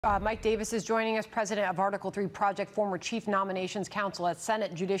Mike Davis is joining us, president of Article III Project, former chief nominations counsel at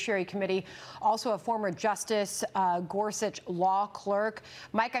Senate Judiciary Committee, also a former Justice Gorsuch law clerk.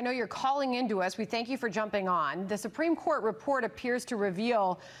 Mike, I know you're calling into us. We thank you for jumping on. The Supreme Court report appears to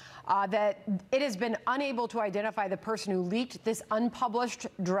reveal that it has been unable to identify the person who leaked this unpublished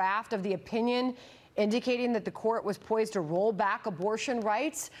draft of the opinion, indicating that the court was poised to roll back abortion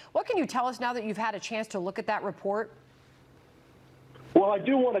rights. What can you tell us now that you've had a chance to look at that report? Well, I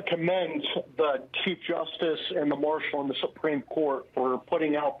do want to commend the Chief Justice and the Marshal in the Supreme Court for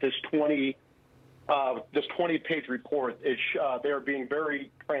putting out this 20-page report. They are being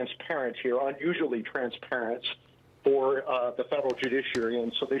very transparent here, unusually transparent for the federal judiciary,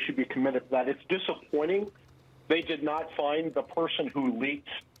 and so they should be commended for that. It's disappointing they did not find the person who leaked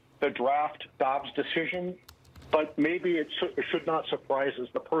the draft Dobbs decision, but maybe it should not surprise us.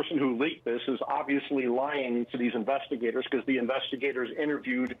 The person who leaked this is obviously lying to these investigators, because the investigators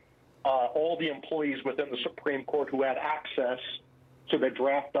interviewed all the employees within the Supreme Court who had access to the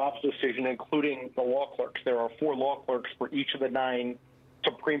draft Dobbs decision, including the law clerks. There are 4 law clerks for each of the 9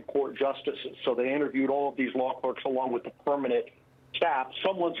 Supreme Court justices. So they interviewed all of these law clerks along with the permanent staff.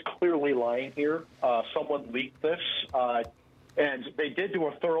 Someone's clearly lying here. Someone leaked this. And they did do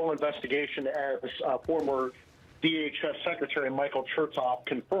a thorough investigation, as former DHS Secretary Michael Chertoff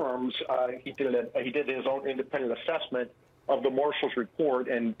confirms. He did his own independent assessment of the Marshal's report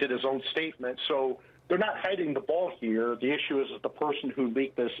and did his own statement. So they're not hiding the ball here. The issue is that the person who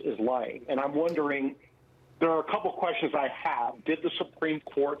leaked this is lying. And I'm wondering, there are a couple questions I have. Did the Supreme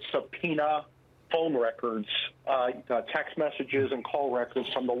Court subpoena phone records, text messages and call records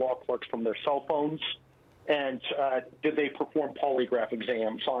from the law clerks from their cell phones? And did they perform polygraph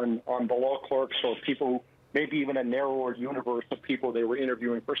exams on the law clerks or people, maybe even a narrower universe of people they were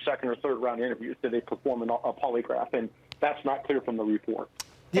interviewing for second or third round interviews? Did they perform a polygraph? And that's not clear from the report.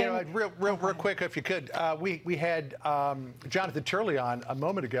 You know, real quick, if you could, we had Jonathan Turley on a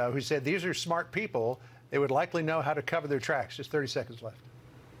moment ago who said these are smart people. They would likely know how to cover their tracks. Just 30 seconds left.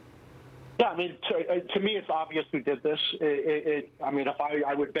 Yeah, I mean, to me, it's obvious who did this. I mean, if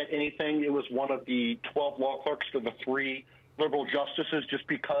I would bet anything, it was one of the 12 law clerks for the 3 liberal justices, just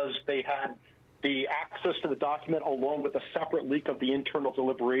because they had the access to the document along with a separate leak of the internal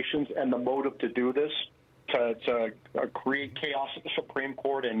deliberations and the motive to do this, to create chaos at the Supreme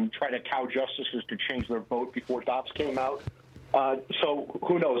Court and try to cow justices to change their vote before Dobbs came out. So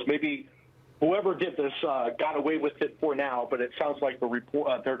who knows? Maybe whoever did this got away with it for now, but it sounds like the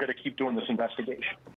report, they're going to keep doing this investigation.